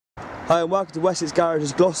Hi and welcome to Wessex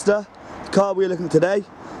Garages Gloucester. The car we're looking at today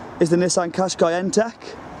is the Nissan Qashqai N-Tech.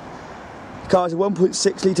 The car has a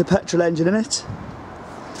 1.6 litre petrol engine in it.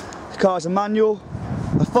 The car is a manual,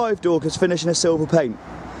 a 5-door that's finished in a silver paint.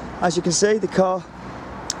 As you can see, the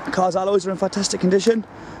car's alloys are in fantastic condition.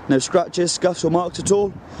 No scratches, scuffs or marks at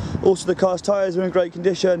all. Also the car's tyres are in great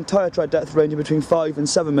condition. Tyre tread depth ranging between 5 and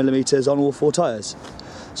 7mm on all 4 tyres.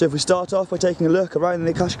 So if we start off by taking a look around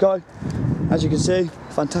the Qashqai, as you can see,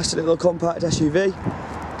 fantastic little compact SUV.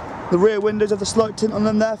 The rear windows have the slight tint on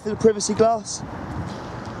them there for the privacy glass.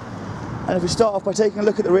 And if we start off by taking a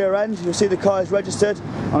look at the rear end, you'll see the car is registered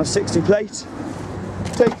on a 60 plate.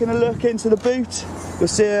 Taking a look into the boot, you'll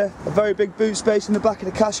see a very big boot space in the back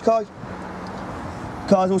of the Qashqai. The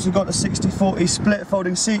car's also got a 60/40 split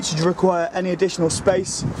folding seat should you require any additional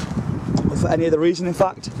space, or for any other reason in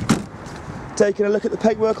fact. Taking a look at the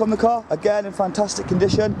paintwork on the car, again in fantastic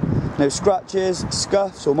condition. No scratches,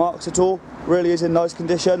 scuffs or marks at all. Really is in nice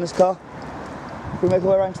condition, this car. If we make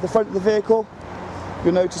our way around to the front of the vehicle,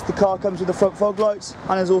 you'll notice the car comes with the front fog lights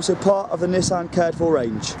and is also part of the Nissan cared for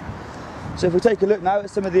range. So if we take a look now at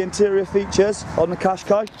some of the interior features on the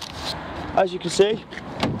Qashqai, as you can see,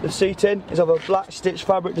 the seating is of a black stitched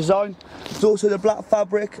fabric design. There's also the black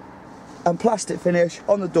fabric and plastic finish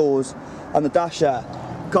on the doors and the dash there.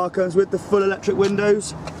 The car comes with the full electric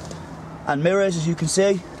windows and mirrors, as you can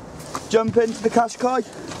see. Jump into the Qashqai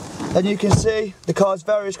and you can see the car's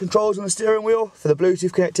various controls on the steering wheel for the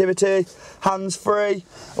Bluetooth connectivity, hands-free,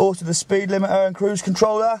 also the speed limiter and cruise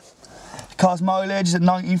control there. The car's mileage is at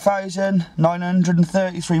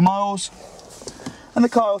 19,933 miles. And the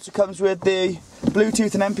car also comes with the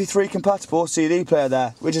Bluetooth and MP3 compatible CD player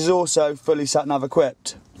there, which is also fully sat-nav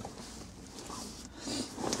equipped.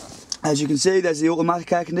 As you can see, there's the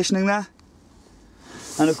automatic air conditioning there.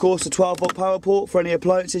 And of course the 12-volt power port for any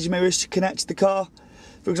appliances you may wish to connect to the car.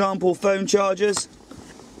 For example, phone chargers.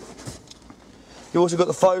 You also got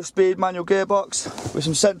the 5-speed manual gearbox with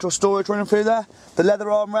some central storage running through there. The leather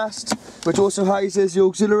armrest, which also houses the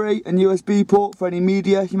auxiliary and USB port for any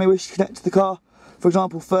media you may wish to connect to the car. For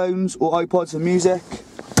example, phones or iPods and music.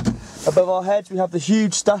 Above our heads we have the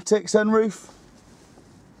huge static sunroof.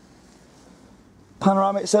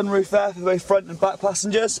 Panoramic sunroof there for both front and back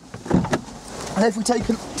passengers. And if we take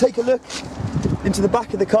a look into the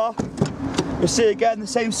back of the car, you'll see again the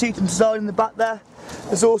same seating design in the back there.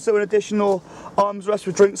 There's also an additional arms rest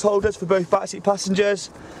with drinks holders for both backseat passengers,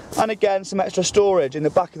 and again some extra storage in the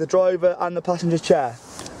back of the driver and the passenger chair.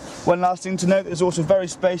 One last thing to note, it's also very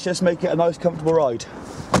spacious, making it a nice comfortable ride.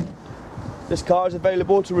 This car is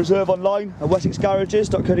available to reserve online at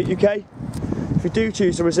wessexgarages.co.uk. If you do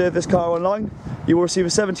choose to reserve this car online, you will receive a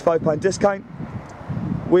 £75 discount.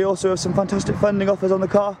 We also have some fantastic funding offers on the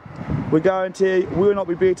car. We guarantee we will not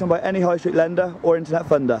be beaten by any high street lender or internet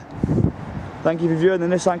funder. Thank you for viewing the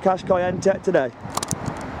Nissan Qashqai N-Tech today.